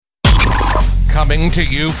Coming to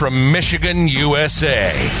you from Michigan,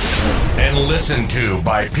 USA, and listened to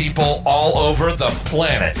by people all over the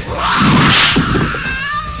planet.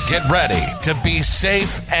 Get ready to be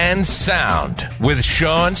safe and sound with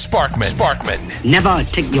Sean Sparkman. Never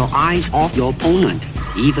take your eyes off your opponent,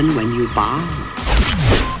 even when you bow.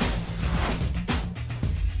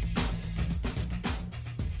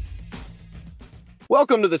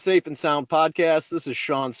 Welcome to the Safe and Sound Podcast. This is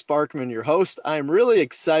Sean Sparkman, your host. I'm really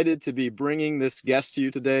excited to be bringing this guest to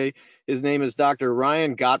you today. His name is Dr.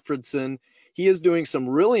 Ryan Gottfredson. He is doing some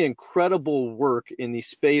really incredible work in the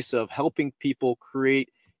space of helping people create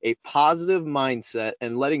a positive mindset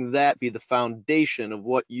and letting that be the foundation of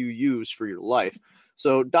what you use for your life.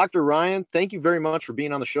 So, Dr. Ryan, thank you very much for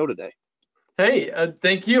being on the show today. Hey,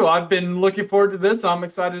 thank you. I've been looking forward to this. I'm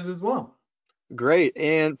excited as well. Great.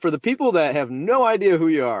 And for the people that have no idea who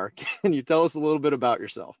you are, can you tell us a little bit about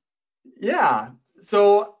yourself? Yeah.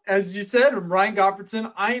 So as you said, I'm Ryan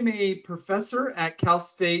Gottfredson. I'm a professor at Cal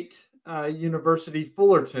State University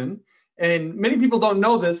Fullerton. And many people don't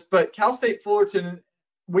know this, but Cal State Fullerton,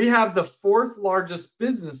 we have the fourth largest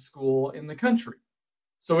business school in the country.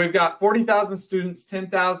 So we've got 40,000 students,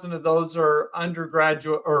 10,000 of those are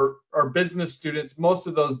undergraduate or business students, most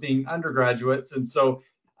of those being undergraduates. And so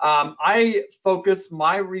I focus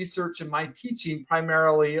my research and my teaching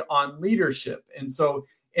primarily on leadership. And so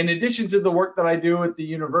in addition to the work that I do at the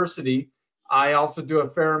university, I also do a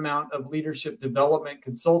fair amount of leadership development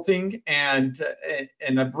consulting. And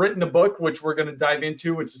I've written a book, which we're going to dive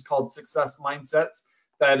into, which is called Success Mindsets.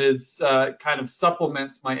 That is kind of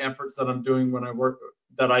supplements my efforts that I'm doing when I work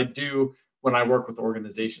with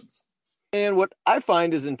organizations. And what I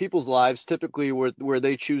find is in people's lives, typically where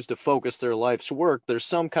they choose to focus their life's work, there's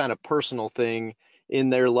some kind of personal thing in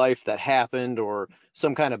their life that happened or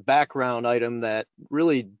some kind of background item that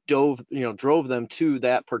really drove them to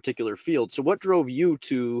that particular field. So what drove you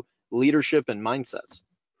to leadership and mindsets?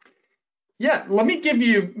 Yeah, let me give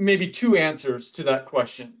you maybe two answers to that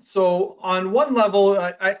question. So on one level,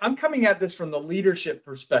 I'm coming at this from the leadership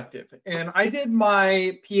perspective, and I did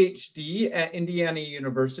my PhD at Indiana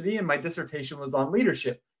University, and my dissertation was on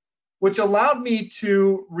leadership, which allowed me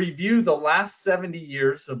to review the last 70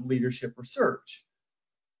 years of leadership research.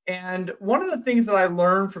 And one of the things that I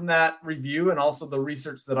learned from that review and also the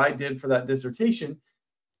research that I did for that dissertation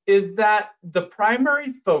is that the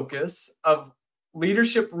primary focus of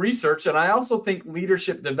leadership research, and I also think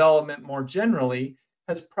leadership development more generally,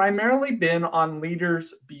 has primarily been on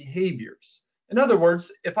leaders' behaviors. In other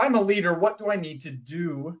words, if I'm a leader, what do I need to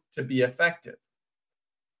do to be effective?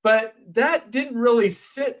 But that didn't really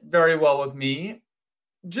sit very well with me,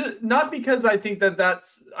 not because I think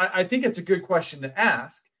I think it's a good question to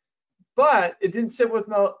ask, but it didn't sit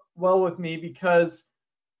well with me because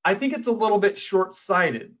I think it's a little bit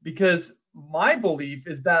short-sighted, because my belief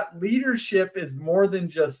is that leadership is more than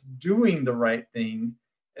just doing the right thing.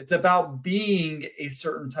 It's about being a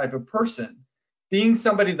certain type of person, being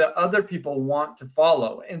somebody that other people want to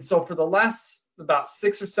follow. And so for the last about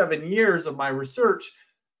 6 or 7 years of my research,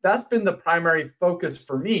 that's been the primary focus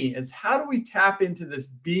for me, is how do we tap into this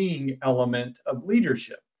being element of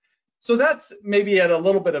leadership? So that's maybe at a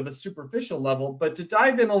little bit of a superficial level, but to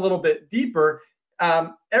dive in a little bit deeper,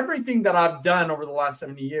 everything that I've done over the last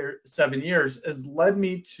 7 years has led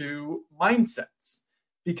me to mindsets,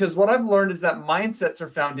 because what I've learned is that mindsets are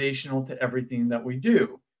foundational to everything that we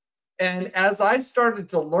do. And as I started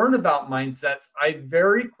to learn about mindsets, I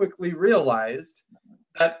very quickly realized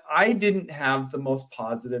that I didn't have the most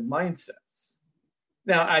positive mindsets.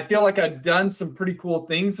 Now, I feel like I've done some pretty cool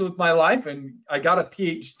things with my life, and I got a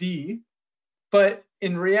PhD, but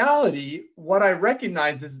in reality, what I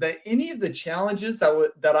recognize is that any of the challenges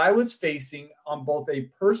that I was facing on both a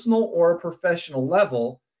personal or a professional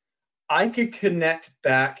level, I could connect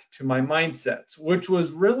back to my mindsets, which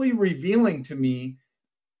was really revealing to me,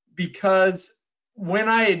 because when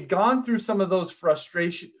I had gone through some of those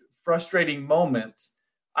frustrating moments,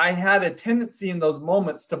 I had a tendency in those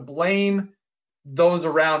moments to blame those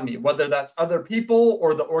around me, whether that's other people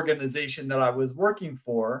or the organization that I was working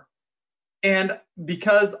for. And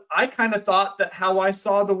because I kind of thought that how I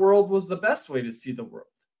saw the world was the best way to see the world.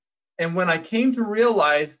 And when I came to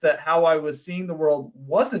realize that how I was seeing the world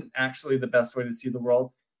wasn't actually the best way to see the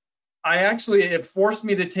world, it forced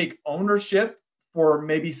me to take ownership for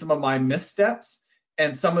maybe some of my missteps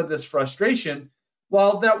and some of this frustration.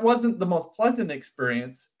 While that wasn't the most pleasant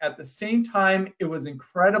experience, at the same time, it was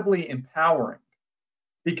incredibly empowering,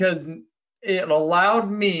 because it allowed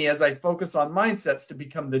me, as I focus on mindsets, to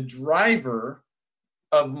become the driver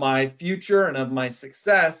of my future and of my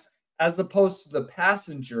success, as opposed to the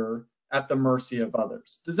passenger at the mercy of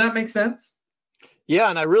others. Does that make sense? Yeah,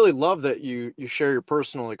 and I really love that you share your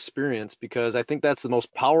personal experience, because I think that's the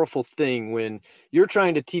most powerful thing when you're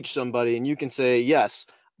trying to teach somebody and you can say, "Yes,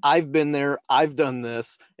 I've been there, I've done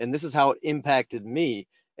this, and this is how it impacted me."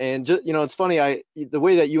 And just, it's funny, the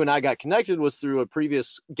way that you and I got connected was through a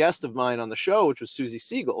previous guest of mine on the show, which was Susie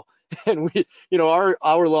Siegel. And our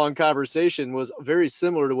hour-long conversation was very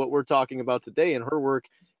similar to what we're talking about today, and her work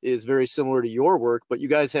is very similar to your work, but you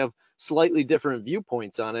guys have slightly different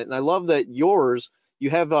viewpoints on it. And I love that you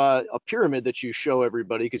have a pyramid that you show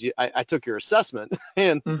everybody, because I took your assessment,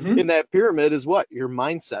 and in Hmm. that pyramid is what? Your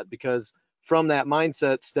mindset, because from that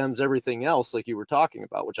mindset stems everything else, like you were talking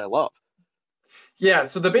about, which I love. Yeah,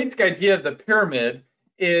 so the basic idea of the pyramid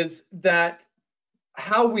is that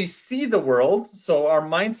how we see the world, so our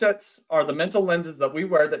mindsets are the mental lenses that we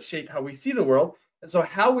wear that shape how we see the world. And so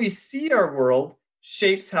how we see our world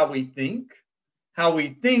shapes how we think. How we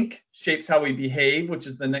think shapes how we behave, which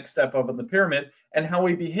is the next step up in the pyramid, and how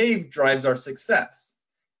we behave drives our success.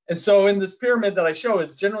 And so in this pyramid that I show,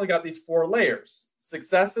 it's generally got these four layers.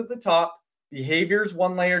 Success at the top, behaviors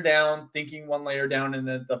one layer down, thinking one layer down, and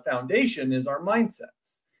then the foundation is our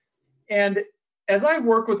mindsets. And as I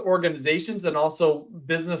work with organizations and also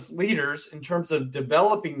business leaders in terms of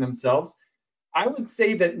developing themselves, I would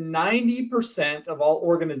say that 90% of all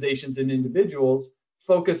organizations and individuals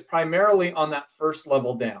focus primarily on that first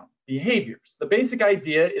level down, behaviors. The basic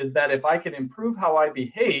idea is that if I can improve how I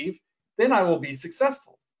behave, then I will be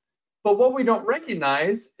successful. But what we don't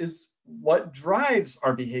recognize is what drives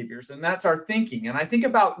our behaviors, and that's our thinking. And I think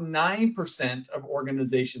about 9% of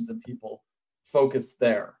organizations and people focus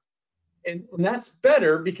there. And that's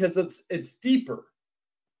better because it's deeper.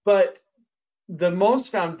 But the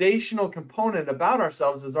most foundational component about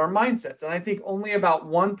ourselves is our mindsets. And I think only about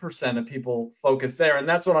 1% of people focus there. And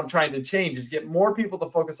that's what I'm trying to change, is get more people to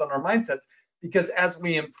focus on our mindsets, because as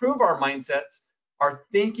we improve our mindsets, our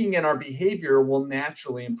thinking and our behavior will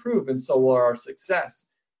naturally improve, and so will our success.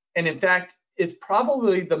 And in fact, it's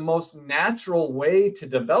probably the most natural way to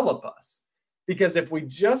develop us, because if we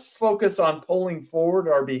just focus on pulling forward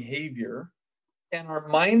our behavior and our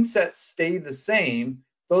mindsets stay the same,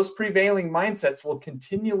 those prevailing mindsets will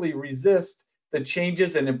continually resist the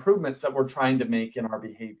changes and improvements that we're trying to make in our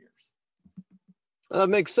behaviors. That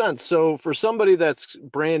makes sense. So for somebody that's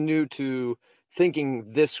brand new to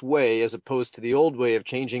thinking this way, as opposed to the old way of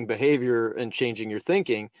changing behavior and changing your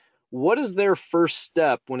thinking, what is their first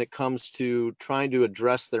step when it comes to trying to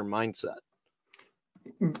address their mindset?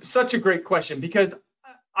 Such a great question, because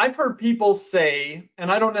I've heard people say, and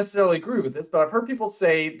I don't necessarily agree with this, but I've heard people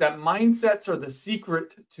say that mindsets are the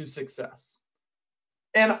secret to success.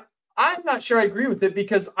 And I'm not sure I agree with it,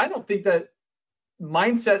 because I don't think that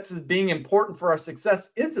mindsets as being important for our success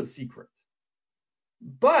is a secret.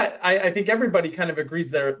 But I think everybody kind of agrees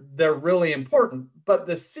they're really important. But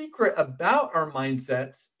the secret about our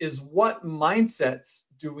mindsets is, what mindsets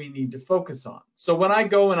do we need to focus on? So when I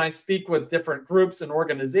go and I speak with different groups and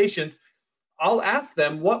organizations, I'll ask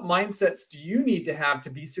them, what mindsets do you need to have to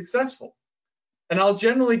be successful? And I'll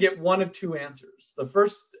generally get one of two answers. The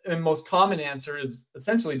first and most common answer is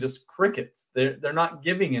essentially just crickets. They're not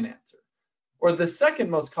giving an answer. Or the second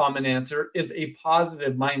most common answer is a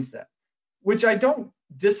positive mindset, which I don't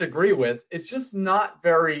disagree with. It's just not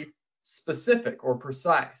very specific or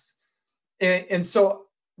precise. And so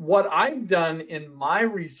what I've done in my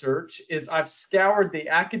research is I've scoured the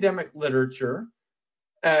academic literature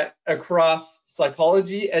across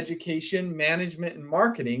psychology, education, management, and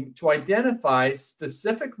marketing to identify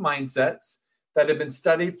specific mindsets that have been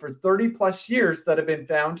studied for 30 plus years that have been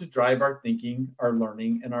found to drive our thinking, our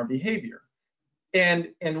learning, and our behavior.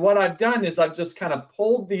 And what I've done is I've just kind of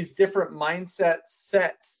pulled these different mindset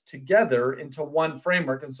sets together into one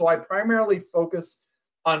framework. And so I primarily focus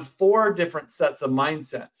on 4 different sets of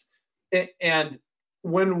mindsets. And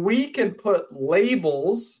when we can put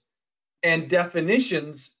labels and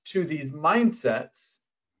definitions to these mindsets,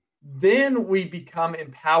 then we become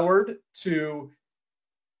empowered to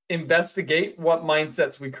investigate what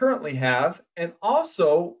mindsets we currently have, and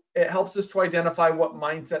also it helps us to identify what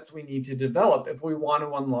mindsets we need to develop if we want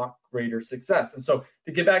to unlock greater success. And so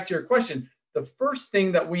to get back to your question, the first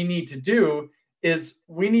thing that we need to do is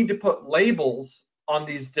we need to put labels on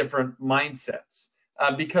these different mindsets,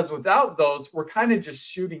 because without those, we're kind of just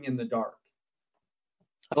shooting in the dark.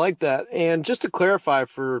 I like that. And just to clarify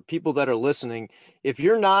for people that are listening, if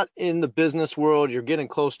you're not in the business world, you're getting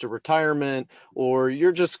close to retirement, or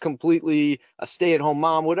you're just completely a stay-at-home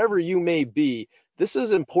mom, whatever you may be, this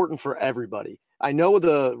is important for everybody. I know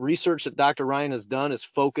the research that Dr. Ryan has done is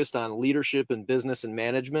focused on leadership and business and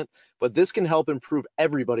management, but this can help improve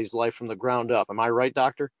everybody's life from the ground up. Am I right,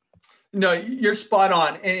 Doctor? No, you're spot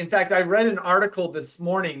on. And in fact, I read an article this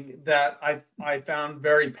morning that I found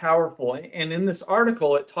very powerful. And in this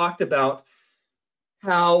article, it talked about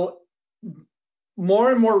how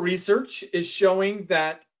more and more research is showing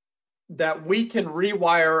that we can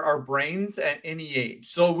rewire our brains at any age.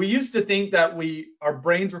 So we used to think that our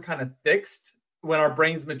brains were kind of fixed when our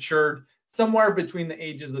brains matured somewhere between the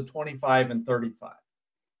ages of 25 and 35.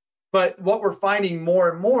 But what we're finding more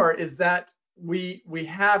and more is that we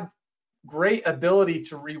have great ability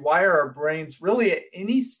to rewire our brains really at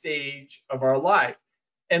any stage of our life.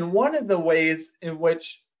 And one of the ways in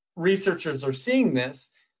which researchers are seeing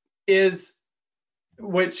this is,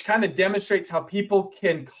 which kind of demonstrates how people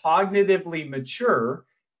can cognitively mature,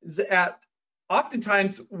 is that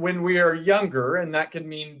oftentimes when we are younger, and that can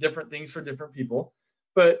mean different things for different people,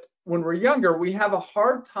 but when we're younger, we have a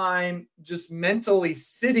hard time just mentally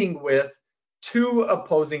sitting with two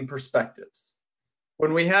opposing perspectives.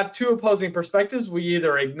 When we have two opposing perspectives, we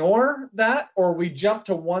either ignore that or we jump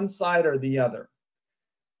to one side or the other.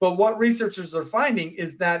 But what researchers are finding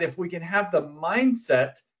is that if we can have the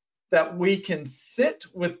mindset that we can sit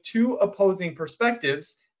with two opposing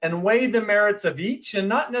perspectives and weigh the merits of each and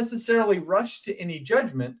not necessarily rush to any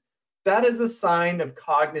judgment, that is a sign of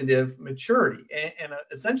cognitive maturity and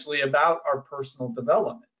essentially about our personal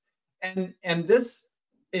development. And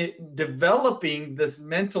developing this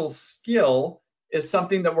mental skill is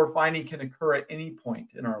something that we're finding can occur at any point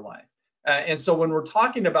in our life. And so when we're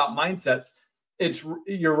talking about mindsets,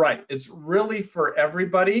 you're right, it's really for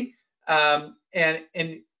everybody. And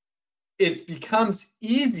it becomes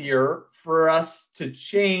easier for us to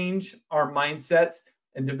change our mindsets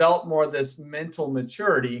and develop more of this mental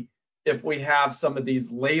maturity if we have some of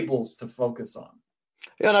these labels to focus on.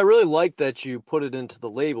 Yeah, and I really like that you put it into the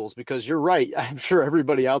labels, because you're right. I'm sure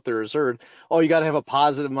everybody out there has heard, oh, you got to have a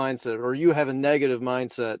positive mindset or you have a negative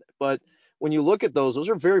mindset. But when you look at those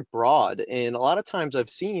are very broad. And a lot of times I've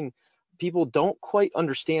seen people don't quite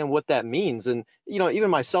understand what that means. And, even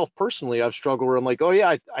myself personally, I've struggled where I'm like, oh,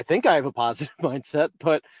 yeah, I think I have a positive mindset,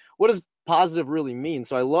 but what does positive really mean?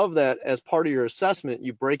 So I love that as part of your assessment,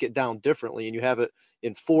 you break it down differently and you have it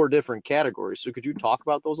in 4 different categories. So could you talk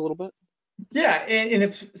about those a little bit? Yeah, and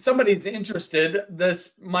if somebody's interested,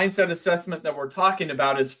 this mindset assessment that we're talking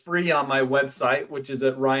about is free on my website, which is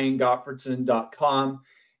at ryangottfredson.com.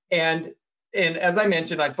 And as I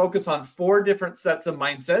mentioned, I focus on 4 different sets of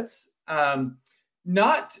mindsets. And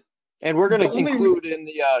we're going to include in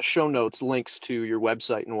the show notes links to your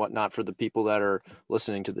website and whatnot for the people that are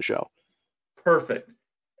listening to the show. Perfect.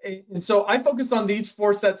 And so I focus on these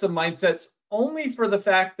 4 sets of mindsets only for the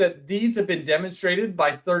fact that these have been demonstrated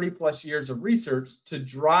by 30 plus years of research to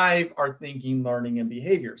drive our thinking, learning, and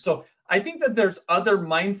behavior. So I think that there's other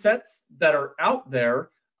mindsets that are out there.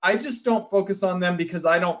 I just don't focus on them because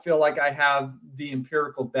I don't feel like I have the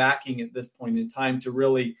empirical backing at this point in time to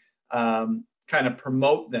really kind of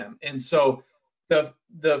promote them. And so the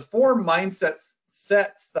 4 mindset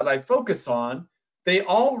sets that I focus on, they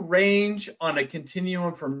all range on a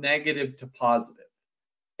continuum from negative to positive.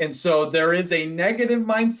 And so there is a negative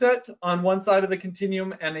mindset on one side of the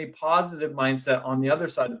continuum and a positive mindset on the other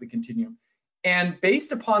side of the continuum. And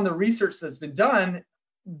based upon the research that's been done,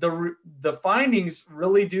 the findings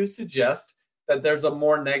really do suggest that there's a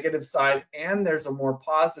more negative side and there's a more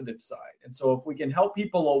positive side. And so if we can help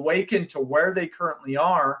people awaken to where they currently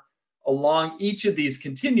are along each of these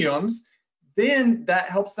continuums, then that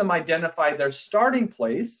helps them identify their starting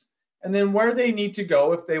place and then where they need to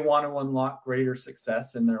go if they want to unlock greater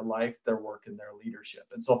success in their life, their work, and their leadership.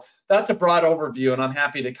 And so that's a broad overview, and I'm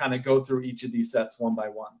happy to kind of go through each of these sets one by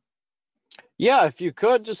one. Yeah, if you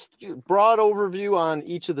could, just broad overview on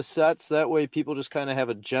each of the sets. That way people just kind of have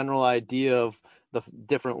a general idea of the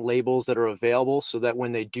different labels that are available so that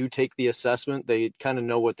when they do take the assessment, they kind of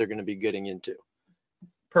know what they're going to be getting into.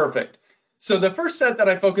 Perfect. So the first set that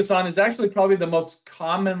I focus on is actually probably the most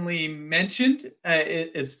commonly mentioned.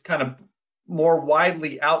 It is kind of more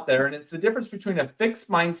widely out there, and it's the difference between a fixed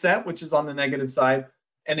mindset, which is on the negative side,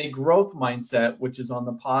 and a growth mindset, which is on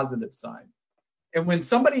the positive side. And when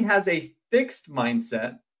somebody has a fixed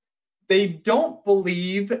mindset, they don't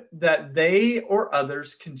believe that they or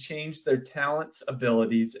others can change their talents,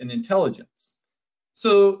 abilities, and intelligence.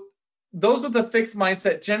 So those with a fixed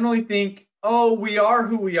mindset generally think, oh, we are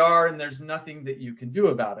who we are and there's nothing that you can do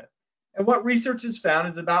about it. And what research has found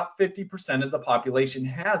is about 50% of the population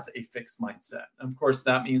has a fixed mindset. And of course,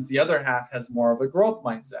 that means the other half has more of a growth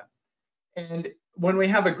mindset. And when we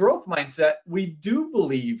have a growth mindset, we do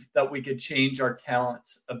believe that we could change our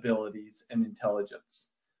talents, abilities, and intelligence.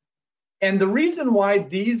 And the reason why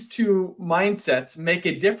these two mindsets make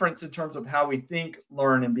a difference in terms of how we think,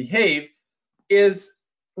 learn, and behave is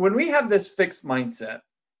when we have this fixed mindset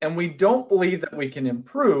and we don't believe that we can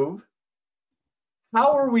improve,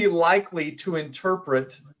 how are we likely to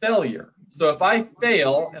interpret failure? So if I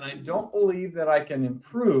fail and I don't believe that I can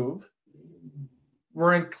improve,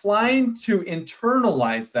 we're inclined to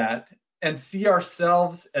internalize that and see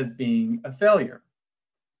ourselves as being a failure.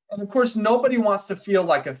 And of course, nobody wants to feel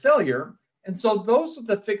like a failure. And so those with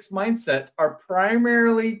a fixed mindset are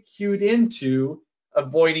primarily cued into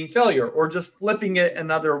avoiding failure, or just flipping it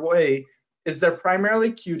another way is they're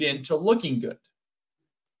primarily cued into looking good.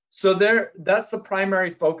 So that's the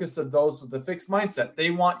primary focus of those with a fixed mindset. They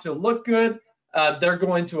want to look good. They're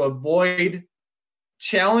going to avoid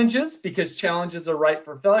challenges because challenges are ripe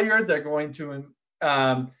for failure. They're going to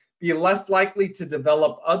be less likely to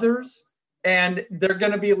develop others, and they're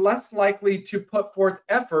going to be less likely to put forth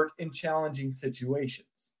effort in challenging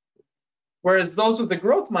situations. Whereas those with the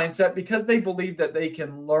growth mindset, because they believe that they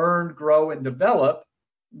can learn, grow, and develop,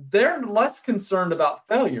 they're less concerned about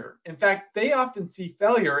failure. In fact, they often see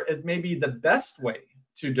failure as maybe the best way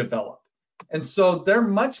to develop. And so they're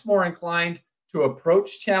much more inclined to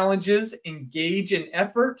approach challenges, engage in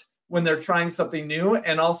effort when they're trying something new,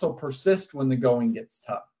 and also persist when the going gets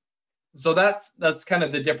tough. So that's kind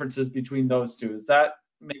of the differences between those two. Does that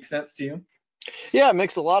make sense to you? Yeah, it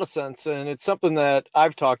makes a lot of sense. And it's something that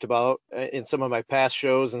I've talked about in some of my past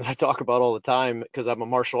shows, and I talk about all the time because I'm a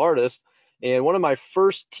martial artist. And one of my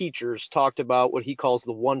first teachers talked about what he calls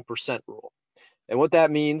the 1% rule. And what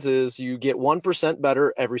that means is you get 1%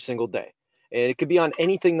 better every single day. And it could be on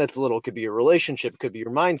anything that's little. It could be your relationship. It could be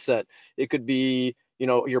your mindset. It could be,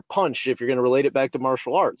 your punch if you're going to relate it back to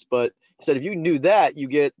martial arts. But he said if you knew that, you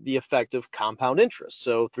get the effect of compound interest.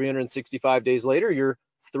 So 365 days later, you're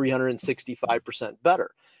 365% better.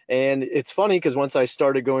 And it's funny because once I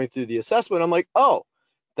started going through the assessment, I'm like, oh,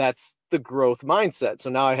 that's the growth mindset. So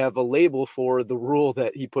now I have a label for the rule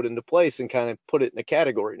that he put into place and kind of put it in a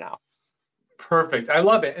category now. Perfect. I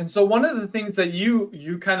love it. And so one of the things that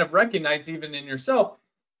you kind of recognize even in yourself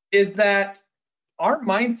is that our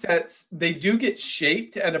mindsets, they do get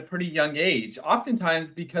shaped at a pretty young age,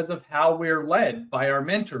 oftentimes because of how we're led by our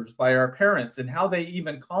mentors, by our parents, and how they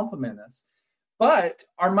even compliment us. But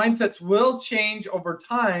our mindsets will change over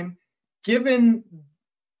time given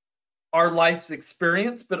our life's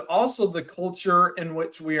experience, but also the culture in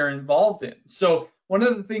which we are involved in. So one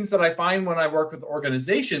of the things that I find when I work with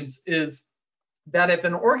organizations is that if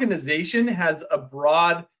an organization has a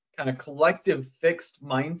broad kind of collective fixed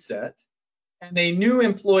mindset, and a new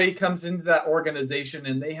employee comes into that organization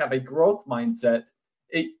and they have a growth mindset,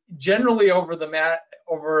 it generally over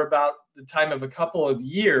about the time of a couple of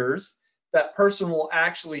years, that person will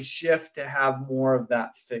actually shift to have more of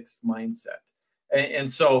that fixed mindset.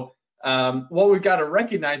 And so what we've got to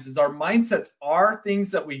recognize is our mindsets are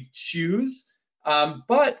things that we choose,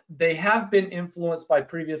 but they have been influenced by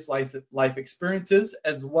previous life experiences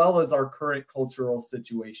as well as our current cultural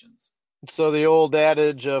situations. So the old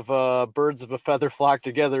adage of birds of a feather flock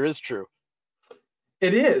together is true.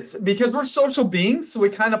 It is, because we're social beings, so we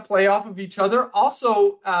kind of play off of each other.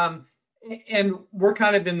 Also, and we're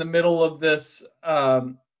kind of in the middle of this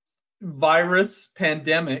virus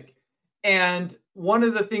pandemic. And one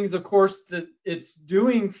of the things, of course, that it's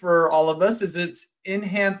doing for all of us is it's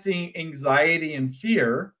enhancing anxiety and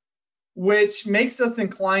fear, which makes us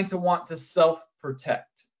inclined to want to self-protect,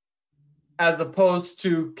 as opposed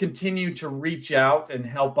to continue to reach out and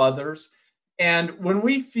help others. And when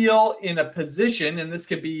we feel in a position, and this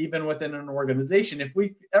could be even within an organization, if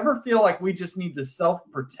we ever feel like we just need to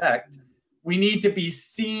self-protect, we need to be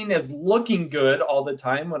seen as looking good all the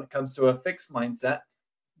time when it comes to a fixed mindset,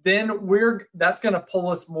 then that's going to pull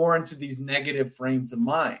us more into these negative frames of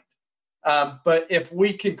mind. But if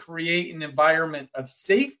we can create an environment of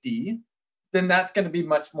safety, then that's going to be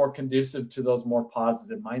much more conducive to those more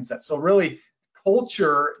positive mindsets. So really,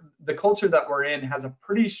 the culture that we're in has a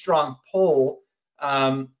pretty strong pull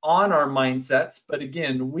on our mindsets. But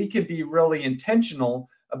again, we can be really intentional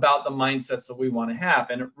about the mindsets that we want to have,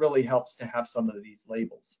 and it really helps to have some of these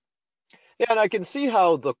labels. Yeah, and I can see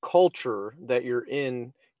how the culture that you're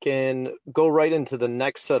in can go right into the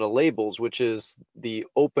next set of labels, which is the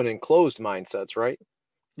open and closed mindsets, right?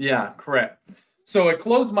 Yeah, correct. So a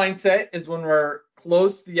closed mindset is when we're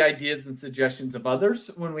closed to the ideas and suggestions of others.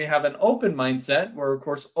 When we have an open mindset, we're of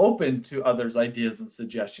course open to others' ideas and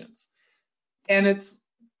suggestions. And it's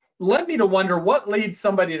led me to wonder what leads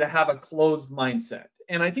somebody to have a closed mindset.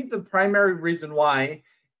 And I think the primary reason why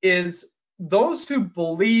is those who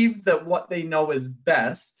believe that what they know is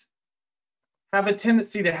best have a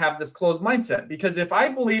tendency to have this closed mindset, because if I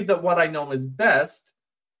believe that what I know is best,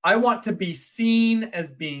 I want to be seen as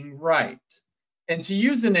being right. And to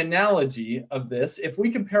use an analogy of this, if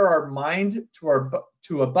we compare our mind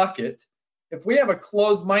to a bucket, if we have a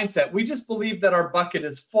closed mindset, we just believe that our bucket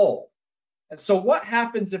is full. And so what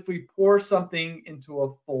happens if we pour something into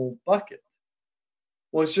a full bucket?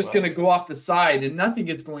 Well, it's just going to go off the side and nothing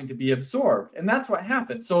is going to be absorbed. And that's what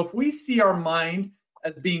happens. So if we see our mind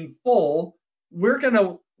as being full, we're going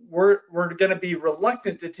to be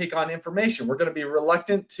reluctant to take on information. We're going to be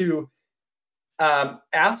reluctant to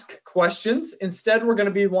ask questions. Instead, we're going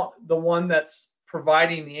to be the one that's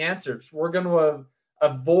providing the answers. We're going to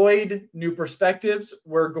avoid new perspectives.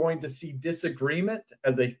 We're going to see disagreement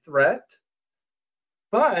as a threat.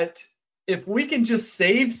 But if we can just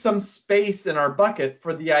save some space in our bucket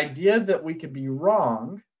for the idea that we could be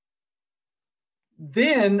wrong,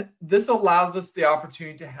 then this allows us the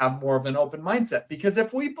opportunity to have more of an open mindset. Because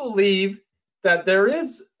if we believe that there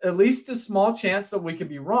is at least a small chance that we could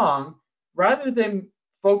be wrong, rather than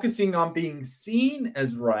focusing on being seen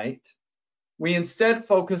as right, we instead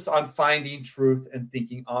focus on finding truth and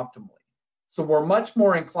thinking optimally. So we're much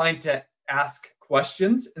more inclined to ask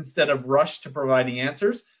questions instead of rush to providing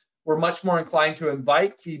answers. We're much more inclined to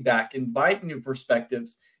invite feedback, invite new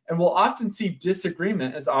perspectives, and we'll often see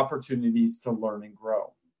disagreement as opportunities to learn and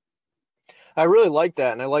grow. I really like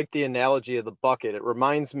that, and I like the analogy of the bucket. It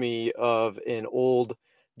reminds me of an old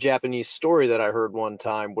Japanese story that I heard one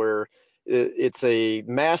time where it's a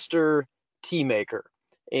master tea maker,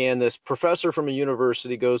 and this professor from a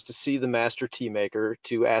university goes to see the master tea maker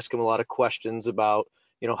to ask him a lot of questions about,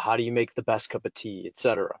 how do you make the best cup of tea,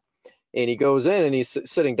 etc. And he goes in and he's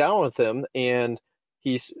sitting down with him, and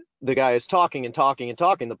the guy is talking and talking and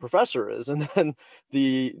talking, the professor is, and then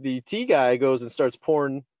the tea guy goes and starts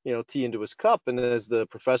pouring tea into his cup, and as the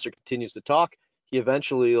professor continues to talk, he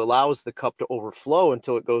eventually allows the cup to overflow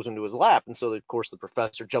until it goes into his lap. And so of course the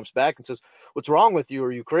professor jumps back and says, "What's wrong with you?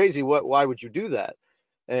 Are you crazy? Why would you do that?"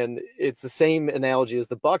 And it's the same analogy as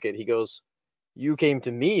the bucket. He goes, "You came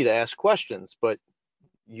to me to ask questions, but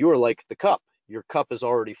you're like the cup. Your cup is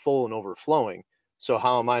already full and overflowing. So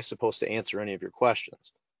how am I supposed to answer any of your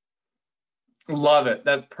questions?" Love it.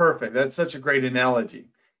 That's perfect. That's such a great analogy.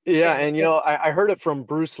 Yeah, and I heard it from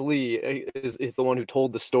Bruce Lee is the one who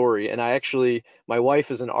told the story. And my wife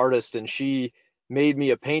is an artist, and she made me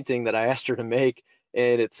a painting that I asked her to make,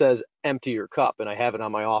 and it says "Empty your cup," and I have it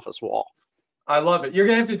on my office wall. I love it. You're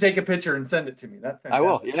gonna have to take a picture and send it to me. That's fantastic. I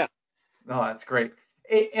will, yeah. No, that's great.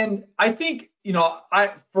 And I think,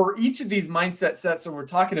 for each of these mindset sets that we're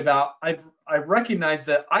talking about, I've recognized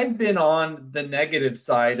that I've been on the negative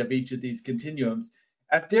side of each of these continuums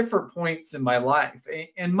at different points in my life.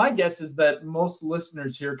 And my guess is that most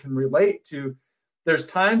listeners here can relate to, there's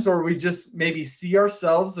times where we just maybe see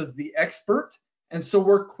ourselves as the expert. And so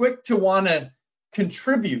we're quick to want to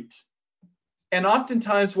contribute. And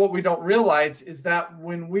oftentimes what we don't realize is that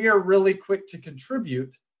when we are really quick to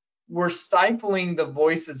contribute, we're stifling the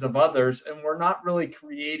voices of others, and we're not really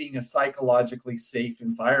creating a psychologically safe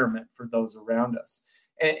environment for those around us.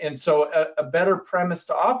 And so a better premise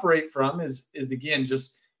to operate from is again,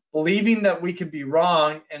 just believing that we can be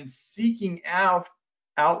wrong and seeking out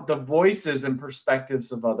the voices and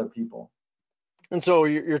perspectives of other people. And so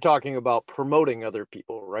you're talking about promoting other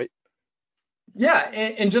people, right? Yeah,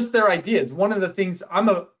 and just their ideas. One of the things, I'm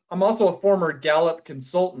also a former Gallup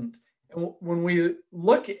consultant. And when we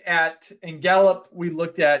look at, in Gallup, we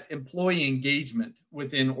looked at employee engagement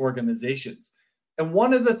within organizations. And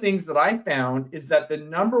one of the things that I found is that the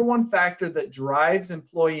number one factor that drives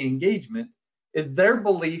employee engagement is their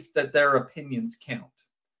belief that their opinions count.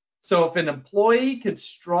 So if an employee could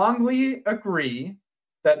strongly agree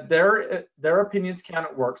that their opinions count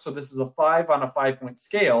at work, so this is a 5 on a 5-point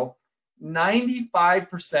scale,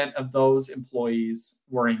 95% of those employees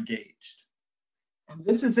were engaged. And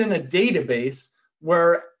this is in a database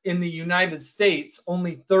where in the United States,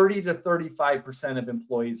 only 30 to 35% of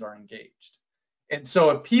employees are engaged. And so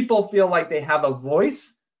if people feel like they have a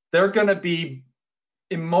voice, they're going to be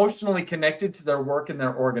emotionally connected to their work and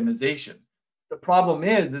their organization. The problem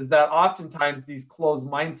is that oftentimes these closed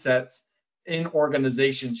mindsets in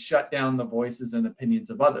organizations shut down the voices and opinions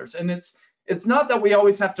of others. And it's not that we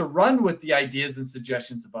always have to run with the ideas and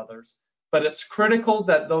suggestions of others, but it's critical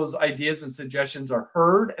that those ideas and suggestions are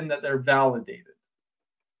heard and that they're validated.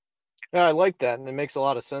 Yeah, I like that, and it makes a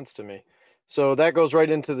lot of sense to me. So that goes right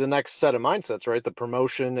into the next set of mindsets, right? The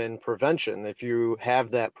promotion and prevention. If you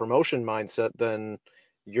have that promotion mindset, then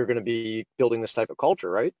you're going to be building this type of culture,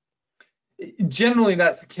 right? Generally,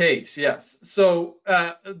 that's the case, yes. So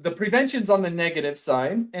the prevention's on the negative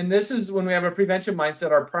side, and this is when we have a prevention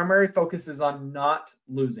mindset, our primary focus is on not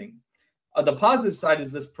losing. The positive side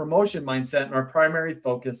is this promotion mindset, and our primary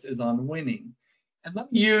focus is on winning. And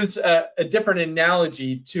let me use a different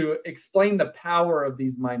analogy to explain the power of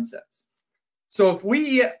these mindsets. So if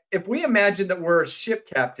we imagine that we're a ship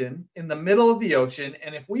captain in the middle of the ocean,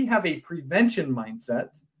 and if we have a prevention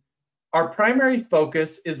mindset, our primary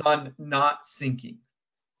focus is on not sinking.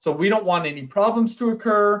 So we don't want any problems to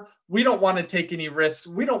occur. We don't want to take any risks.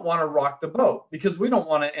 We don't want to rock the boat because we don't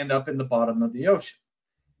want to end up in the bottom of the ocean.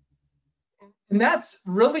 And that's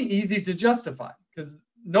really easy to justify because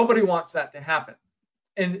nobody wants that to happen.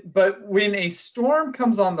 But when a storm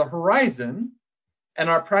comes on the horizon and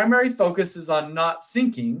our primary focus is on not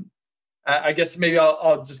sinking, I guess maybe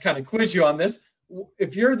I'll just kind of quiz you on this.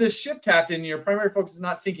 If you're this ship captain and your primary focus is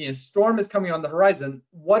not sinking, a storm is coming on the horizon,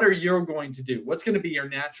 what are you going to do? What's going to be your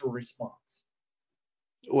natural response?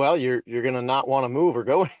 Well, you're going to not want to move or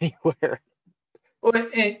go anywhere. Well,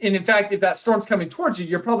 and in fact, if that storm's coming towards you,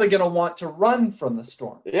 you're probably going to want to run from the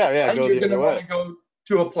storm. Yeah, right? Go you're the other way. You're going to want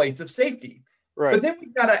to go to a place of safety. Right. But then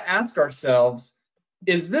we've got to ask ourselves,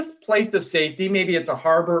 is this place of safety, maybe it's a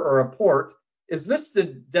harbor or a port, is this the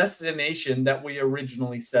destination that we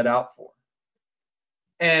originally set out for?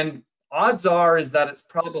 And odds are is that it's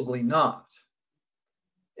probably not.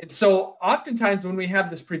 And so oftentimes when we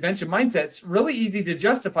have this prevention mindset, it's really easy to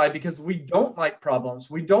justify because we don't like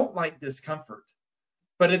problems. We don't like discomfort.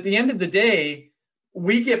 But at the end of the day,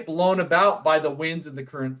 we get blown about by the winds and the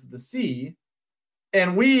currents of the sea,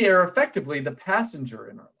 and we are effectively the passenger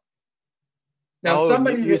in our life. Now,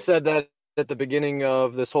 you said that at the beginning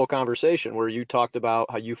of this whole conversation where you talked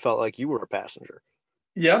about how you felt like you were a passenger.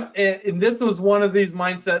 Yeah, and this was one of these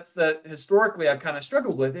mindsets that historically I've kind of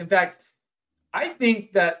struggled with. In fact, I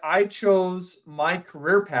think that I chose my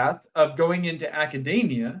career path of going into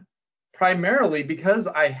academia primarily because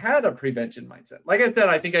I had a prevention mindset. Like I said,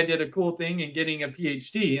 I think I did a cool thing in getting a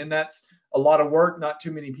PhD, and that's a lot of work. Not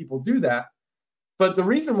too many people do that. But the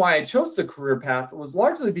reason why I chose the career path was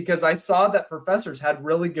largely because I saw that professors had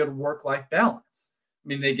really good work-life balance. I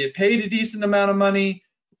mean, they get paid a decent amount of money,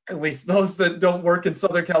 at least those that don't work in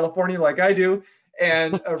Southern California like I do,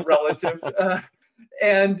 and a relative.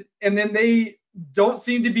 And then they don't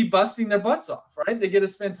seem to be busting their butts off, right? They get to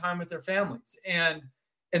spend time with their families. And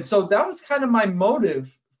so that was kind of my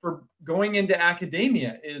motive for going into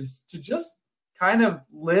academia, is to just kind of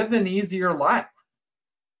live an easier life.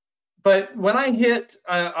 But when I hit,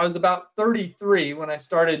 I was about 33 when I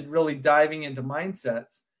started really diving into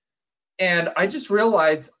mindsets. And I just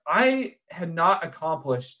realized I had not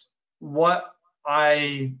accomplished what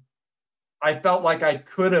I felt like I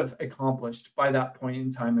could have accomplished by that point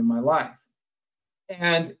in time in my life.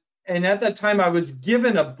 And at that time, I was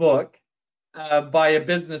given a book by a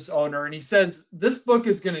business owner, and he says, this book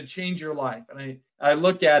is going to change your life. And I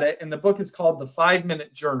look at it, and the book is called The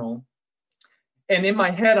 5-Minute Journal. And in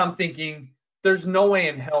my head, I'm thinking, there's no way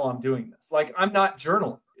in hell I'm doing this. Like, I'm not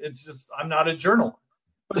journaling. It's just, I'm not a journaler.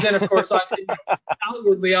 But then, of course,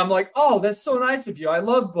 outwardly, I'm like, oh, that's so nice of you. I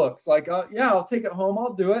love books. Like, yeah, I'll take it home.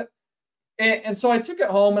 I'll do it. And so I took it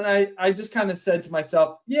home, and I just kind of said to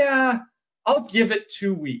myself, yeah, I'll give it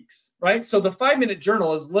 2 weeks, right? So the 5-minute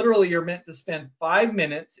journal is literally, you're meant to spend 5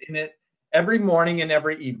 minutes in it every morning and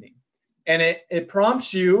every evening. And it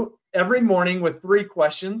prompts you every morning with 3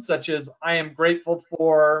 questions, such as, I am grateful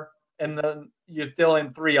for, and then you fill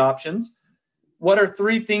in 3 options. What are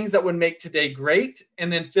 3 things that would make today great?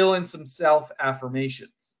 And then fill in some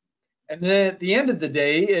self-affirmations. And then at the end of the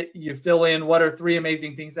day, you fill in, what are 3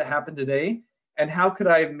 amazing things that happened today? And how could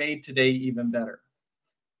I have made today even better?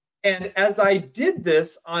 And as I did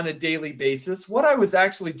this on a daily basis, what I was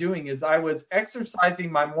actually doing is I was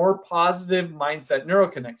exercising my more positive mindset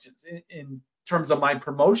neuroconnections in terms of my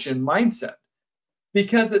promotion mindset,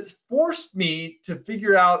 because it's forced me to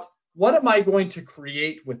figure out, what am I going to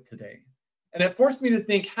create with today? And it forced me to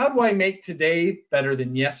think, how do I make today better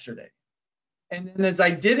than yesterday? And then as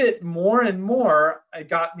I did it more and more, it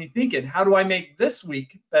got me thinking, how do I make this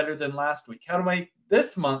week better than last week? How do I make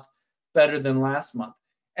this month better than last month?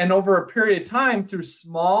 And over a period of time, through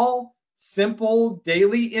small, simple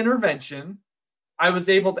daily intervention, I was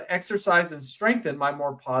able to exercise and strengthen my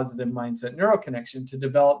more positive mindset neuroconnection to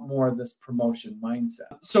develop more of this promotion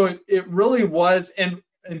mindset. So it really was, and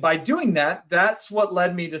by doing that, that's what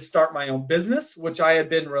led me to start my own business, which I had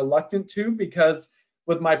been reluctant to, because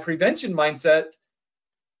with my prevention mindset,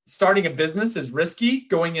 starting a business is risky.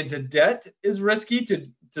 Going into debt is risky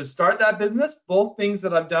to start that business, both things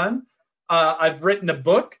that I've done. I've written a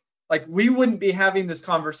book. Like, we wouldn't be having this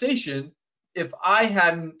conversation if I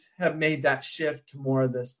hadn't have made that shift to more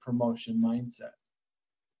of this promotion mindset.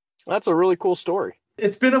 That's a really cool story.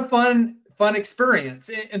 It's been a fun experience.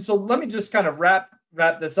 And so let me just kind of wrap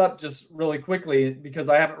this up just really quickly, because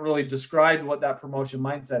I haven't really described what that promotion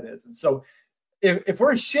mindset is. And so if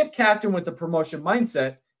we're a ship captain with a promotion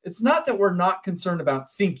mindset, it's not that we're not concerned about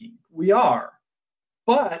sinking. We are.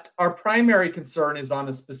 But our primary concern is on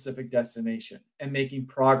a specific destination and making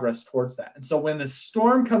progress towards that. And so when a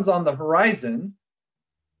storm comes on the horizon,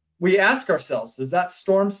 we ask ourselves, does that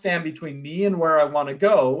storm stand between me and where I want to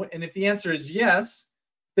go? And if the answer is yes,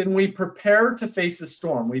 then we prepare to face the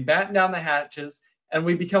storm. We batten down the hatches, and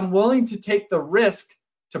we become willing to take the risk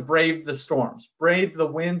to brave the storms, brave the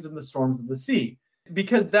winds and the storms of the sea,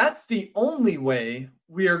 because that's the only way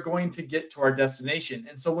we are going to get to our destination.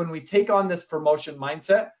 And so when we take on this promotion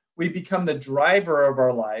mindset, we become the driver of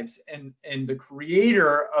our lives and the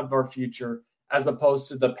creator of our future, as opposed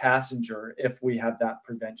to the passenger if we have that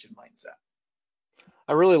prevention mindset.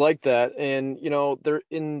 I really like that. And, there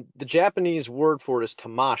in the Japanese word for it is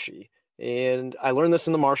tamashi. And I learned this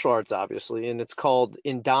in the martial arts, obviously, and it's called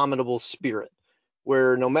indomitable spirit,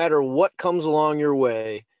 where no matter what comes along your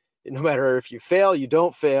way, no matter if you fail, you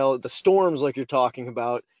don't fail, the storms like you're talking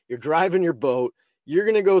about, you're driving your boat, you're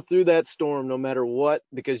going to go through that storm no matter what,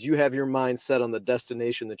 because you have your mind set on the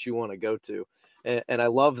destination that you want to go to. And I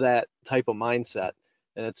love that type of mindset.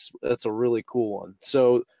 And that's a really cool one.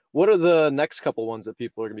 So what are the next couple ones that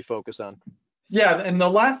people are going to be focused on? Yeah, and the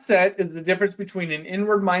last set is the difference between an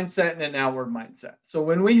inward mindset and an outward mindset. So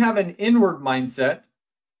when we have an inward mindset,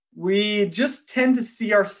 we just tend to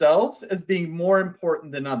see ourselves as being more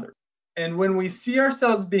important than others. And when we see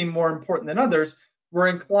ourselves being more important than others, we're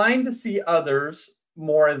inclined to see others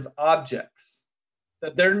more as objects,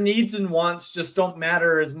 that their needs and wants just don't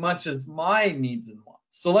matter as much as my needs and wants.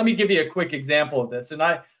 So let me give you a quick example of this. And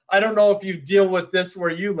I don't know if you deal with this where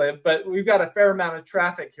you live, but we've got a fair amount of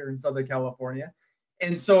traffic here in Southern California.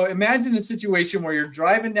 And so imagine a situation where you're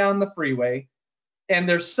driving down the freeway and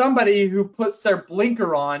there's somebody who puts their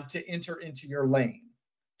blinker on to enter into your lane,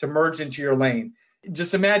 to merge into your lane.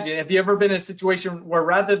 Just imagine, have you ever been in a situation where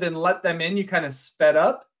rather than let them in, you kind of sped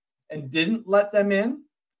up and didn't let them in?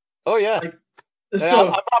 Oh, yeah.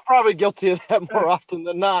 I'm probably guilty of that more often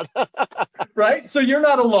than not. Right? So you're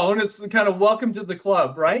not alone. It's kind of welcome to the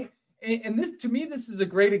club, right? And this, to me, this is a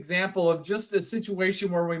great example of just a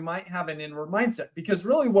situation where we might have an inward mindset, because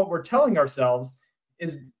really what we're telling ourselves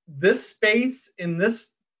is this space in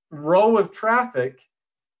this row of traffic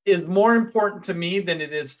is more important to me than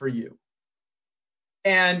it is for you.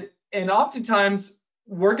 And oftentimes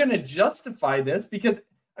we're going to justify this because,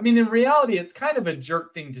 I mean, in reality, it's kind of a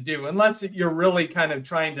jerk thing to do, unless you're really kind of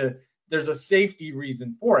trying to, there's a safety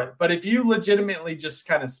reason for it. But if you legitimately just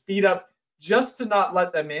kind of speed up just to not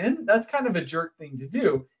let them in, that's kind of a jerk thing to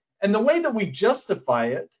do. And the way that we justify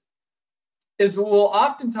it is we'll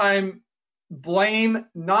oftentimes blame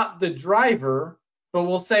not the driver, but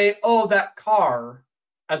we'll say, oh, that car,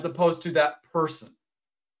 as opposed to that person.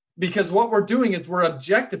 Because what we're doing is we're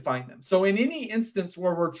objectifying them. So in any instance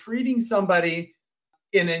where we're treating somebody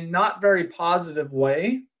in a not very positive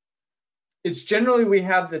way, it's generally we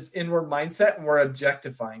have this inward mindset and we're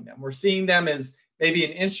objectifying them. We're seeing them as maybe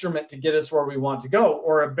an instrument to get us where we want to go,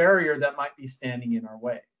 or a barrier that might be standing in our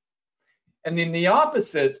way. And then the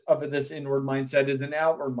opposite of this inward mindset is an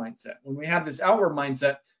outward mindset. When we have this outward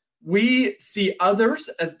mindset, we see others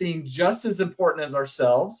as being just as important as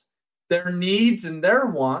ourselves. Their needs and their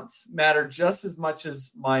wants matter just as much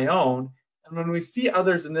as my own. And when we see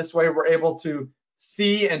others in this way, we're able to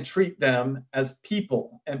see and treat them as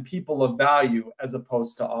people and people of value as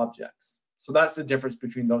opposed to objects. So that's the difference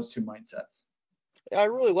between those two mindsets. I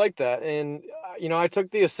really like that. And, I took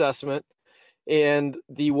the assessment, and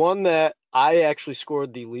the one that I actually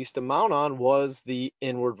scored the least amount on was the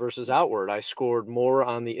inward versus outward. I scored more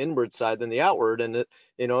on the inward side than the outward. And,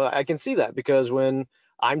 I can see that because when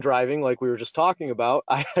I'm driving, like we were just talking about,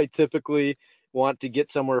 I typically want to get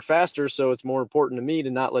somewhere faster. So it's more important to me to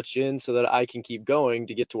not let you in so that I can keep going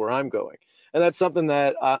to get to where I'm going. And that's something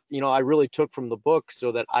that, I really took from the book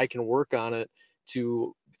so that I can work on it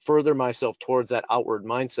to further myself towards that outward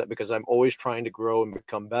mindset, because I'm always trying to grow and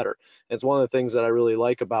become better. And it's one of the things that I really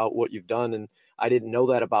like about what you've done. And I didn't know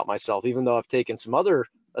that about myself, even though I've taken some other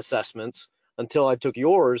assessments. Until I took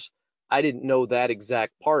yours, I didn't know that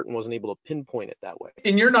exact part and wasn't able to pinpoint it that way.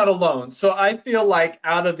 And you're not alone. So I feel like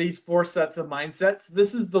out of these 4 sets of mindsets,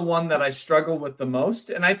 this is the one that I struggle with the most.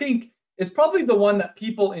 And I think it's probably the one that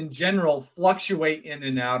people in general fluctuate in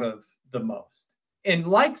and out of the most. And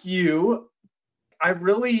like you, I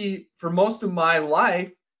really, for most of my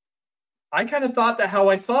life, I kind of thought that how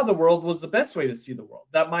I saw the world was the best way to see the world,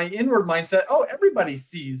 that my inward mindset, oh, everybody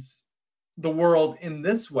sees the world in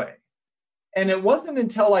this way. And it wasn't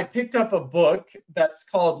until I picked up a book that's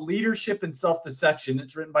called Leadership and Self-Deception.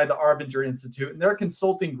 It's written by the Arbinger Institute, and they're a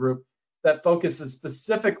consulting group that focuses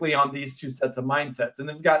specifically on these two sets of mindsets. And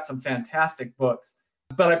they've got some fantastic books.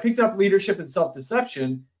 But I picked up Leadership and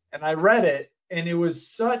Self-Deception, and I read it, and it was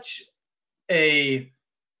such a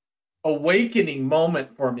awakening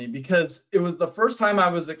moment for me, because it was the first time I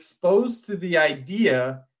was exposed to the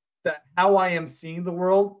idea that how I am seeing the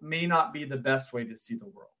world may not be the best way to see the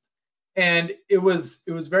world. And it was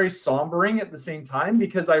very sombering at the same time,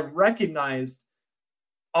 because I recognized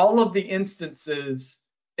all of the instances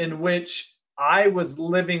in which I was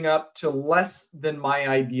living up to less than my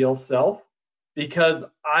ideal self, because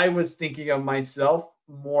I was thinking of myself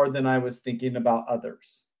more than I was thinking about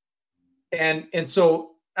others. And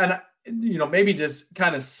maybe just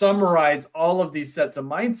kind of summarize all of these sets of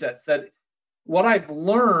mindsets, that what I've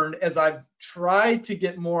learned as I've tried to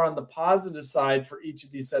get more on the positive side for each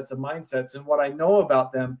of these sets of mindsets, and what I know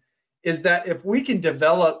about them, is that if we can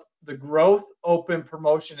develop the growth, open,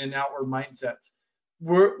 promotion, and outward mindsets,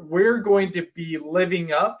 we're going to be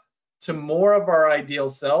living up to more of our ideal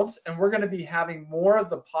selves, and we're going to be having more of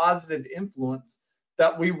the positive influence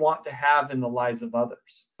that we want to have in the lives of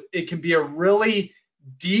others. It can be a really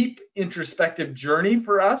deep introspective journey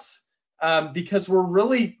for us, because we're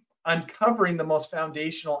really uncovering the most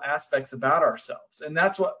foundational aspects about ourselves. And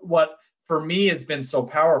that's what for me has been so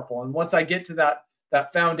powerful. And once I get to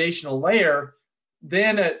that foundational layer,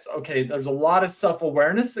 then it's okay, there's a lot of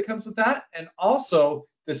self-awareness that comes with that, and also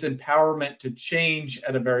this empowerment to change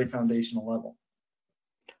at a very foundational level.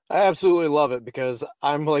 I absolutely love it, because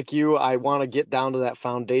I'm like you. I want to get down to that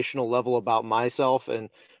foundational level about myself and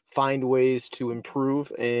find ways to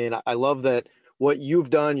improve. And I love that what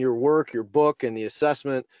you've done, your work, your book, and the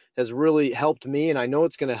assessment has really helped me. And I know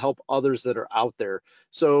it's going to help others that are out there.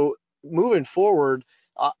 So moving forward,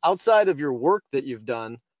 outside of your work that you've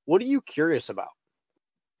done, what are you curious about?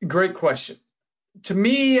 Great question. To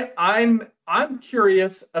me, I'm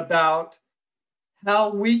curious about how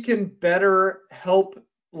we can better help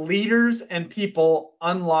leaders and people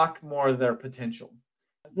unlock more of their potential.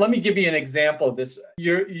 Let me give you an example of this.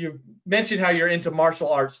 You've mentioned how you're into martial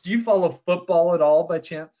arts. Do you follow football at all by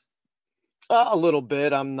chance? A little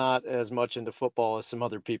bit. I'm not as much into football as some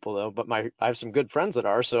other people, though, but I have some good friends that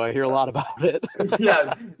are, so I hear a lot about it.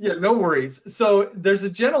 yeah, no worries. So there's a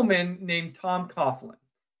gentleman named Tom Coughlin,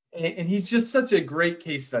 and he's just such a great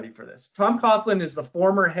case study for this. Tom Coughlin is the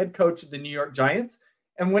former head coach of the New York Giants,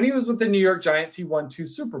 and when he was with the New York Giants, he won 2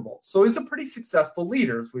 Super Bowls. So he's a pretty successful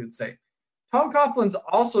leader, as we would say. Tom Coughlin's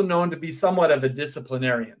also known to be somewhat of a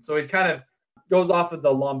disciplinarian. So he's kind of goes off of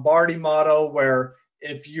the Lombardi motto, where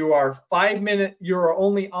if you are you're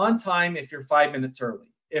only on time if you're 5 minutes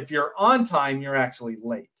early. If you're on time, you're actually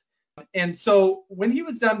late. And so when he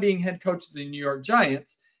was done being head coach of the New York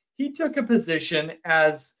Giants, he took a position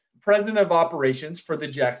as president of operations for the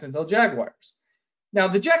Jacksonville Jaguars. Now,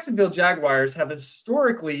 the Jacksonville Jaguars have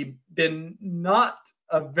historically been not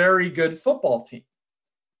a very good football team.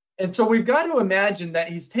 And so we've got to imagine that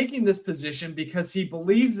he's taking this position because he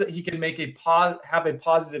believes that he can have a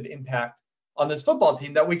positive impact on this football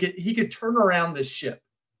team, that he could turn around this ship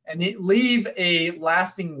and leave a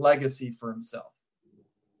lasting legacy for himself.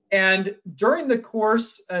 And during the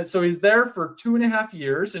course, so he's there for 2.5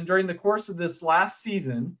 years, and during the course of this last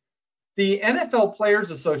season, the NFL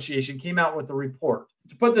Players Association came out with a report.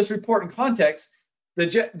 To put this report in context,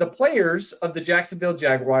 the players of the Jacksonville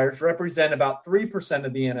Jaguars represent about 3%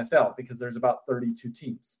 of the NFL, because there's about 32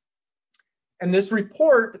 teams. And this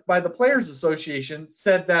report by the Players Association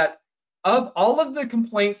said that of all of the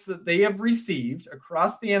complaints that they have received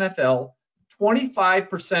across the NFL,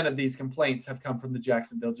 25% of these complaints have come from the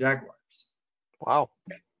Jacksonville Jaguars. Wow.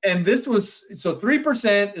 And this was, so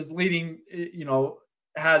 3% is leading,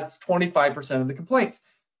 has 25% of the complaints.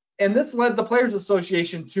 And this led the Players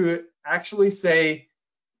Association to actually say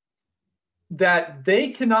that they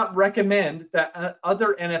cannot recommend that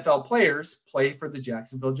other NFL players play for the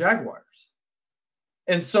Jacksonville Jaguars.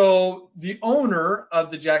 And so the owner of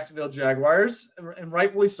the Jacksonville Jaguars, and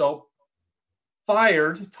rightfully so,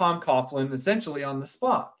 fired Tom Coughlin essentially on the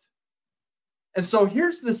spot. And so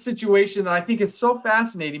here's the situation that I think is so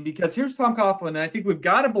fascinating, because here's Tom Coughlin, and I think we've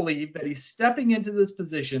got to believe that he's stepping into this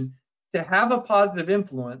position to have a positive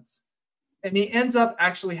influence, and he ends up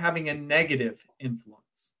actually having a negative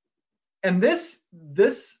influence. And this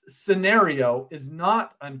scenario is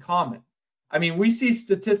not uncommon. I mean, we see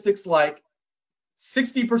statistics like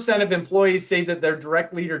 60% of employees say that their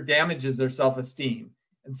direct leader damages their self-esteem.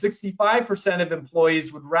 And 65% of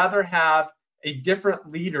employees would rather have a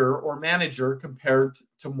different leader or manager compared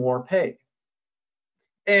to more pay.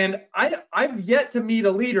 And I've yet to meet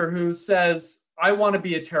a leader who says, I want to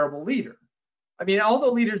be a terrible leader. I mean, all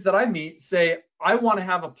the leaders that I meet say, I want to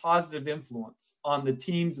have a positive influence on the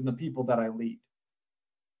teams and the people that I lead.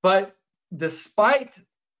 But despite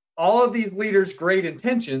all of these leaders' great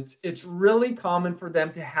intentions, it's really common for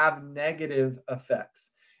them to have negative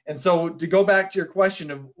effects. And so to go back to your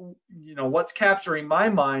question of, what's capturing my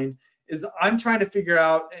mind is I'm trying to figure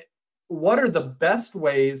out what are the best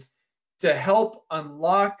ways to help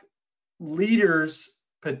unlock leaders'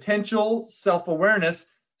 potential self-awareness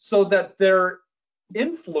so that their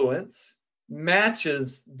influence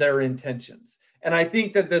matches their intentions. And I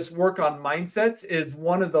think that this work on mindsets is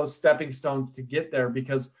one of those stepping stones to get there,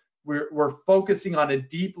 because we're focusing on a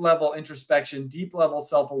deep level introspection, deep level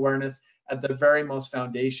self-awareness at the very most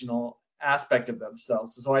foundational aspect of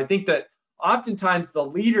themselves. So I think that oftentimes the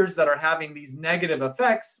leaders that are having these negative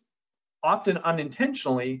effects, often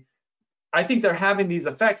unintentionally, I think they're having these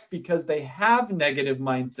effects because they have negative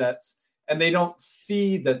mindsets and they don't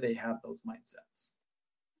see that they have those mindsets.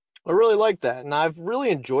 I really like that. And I've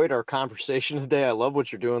really enjoyed our conversation today. I love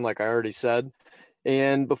what you're doing, like I already said.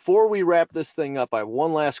 And before we wrap this thing up, I have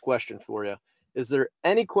one last question for you. Is there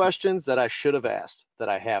any questions that I should have asked that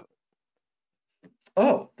I haven't?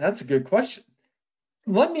 Oh, that's a good question.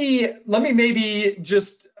 Let me maybe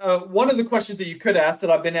just one of the questions that you could ask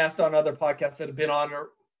that I've been asked on other podcasts that have been on, or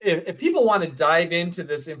if people want to dive into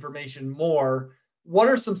this information more, what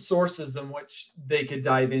are some sources in which they could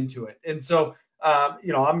dive into it? And so,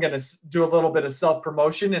 I'm going to do a little bit of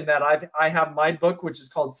self-promotion in that I have my book, which is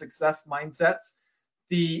called Success Mindsets.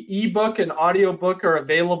 The ebook and audiobook are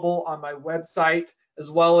available on my website, as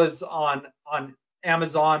well as on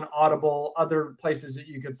Amazon, Audible, other places that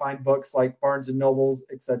you can find books like Barnes and Nobles,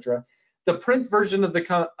 etc. The print version of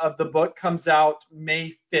the book comes out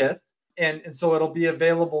May 5th, and so it'll be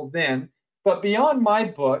available then. But beyond my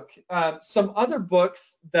book, some other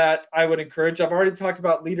books that I would encourage, I've already talked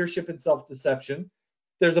about leadership and self-deception.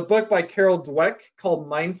 There's a book by Carol Dweck called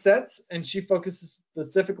Mindsets, and she focuses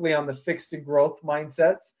specifically on the fixed and growth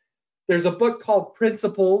mindsets. There's a book called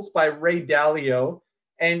Principles by Ray Dalio,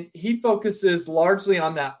 and he focuses largely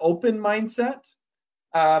on that open mindset.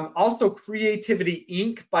 Also, Creativity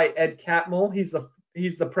Inc. by Ed Catmull.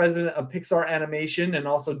 He's the president of Pixar Animation and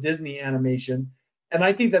also Disney Animation. And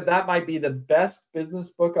I think that might be the best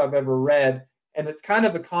business book I've ever read. And it's kind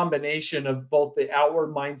of a combination of both the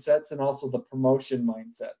outward mindsets and also the promotion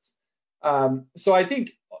mindsets. So I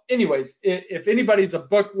think, anyways, if anybody's a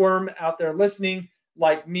bookworm out there listening,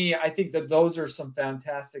 like me, I think that those are some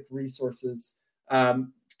fantastic resources to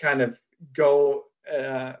kind of go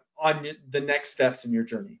on the next steps in your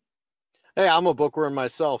journey. Hey, I'm a bookworm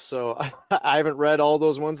myself, so I haven't read all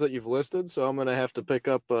those ones that you've listed, so I'm going to have to pick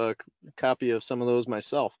up a copy of some of those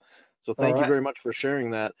myself. So thank you very much for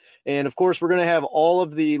sharing that. And of course, we're going to have all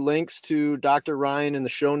of the links to Dr. Ryan in the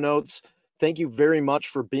show notes. Thank you very much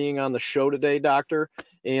for being on the show today, Doctor.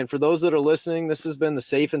 And for those that are listening, this has been the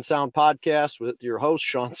Safe and Sound Podcast with your host,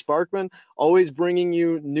 Sean Sparkman, always bringing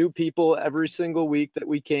you new people every single week that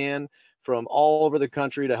we can from all over the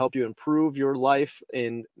country to help you improve your life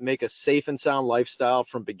and make a safe and sound lifestyle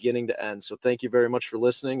from beginning to end. So thank you very much for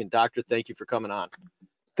listening. And Doctor, thank you for coming on.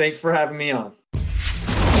 Thanks for having me on.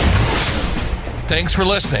 Thanks for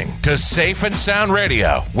listening to Safe and Sound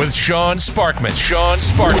Radio with Sean Sparkman.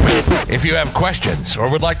 If you have questions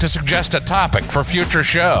or would like to suggest a topic for future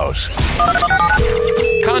shows,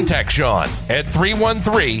 contact Sean at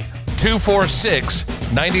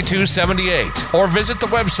 313-246-9278 or visit the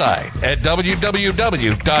website at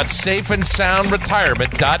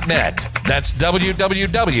www.safeandsoundretirement.net. That's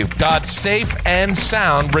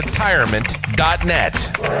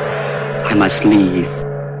www.safeandsoundretirement.net. I must leave.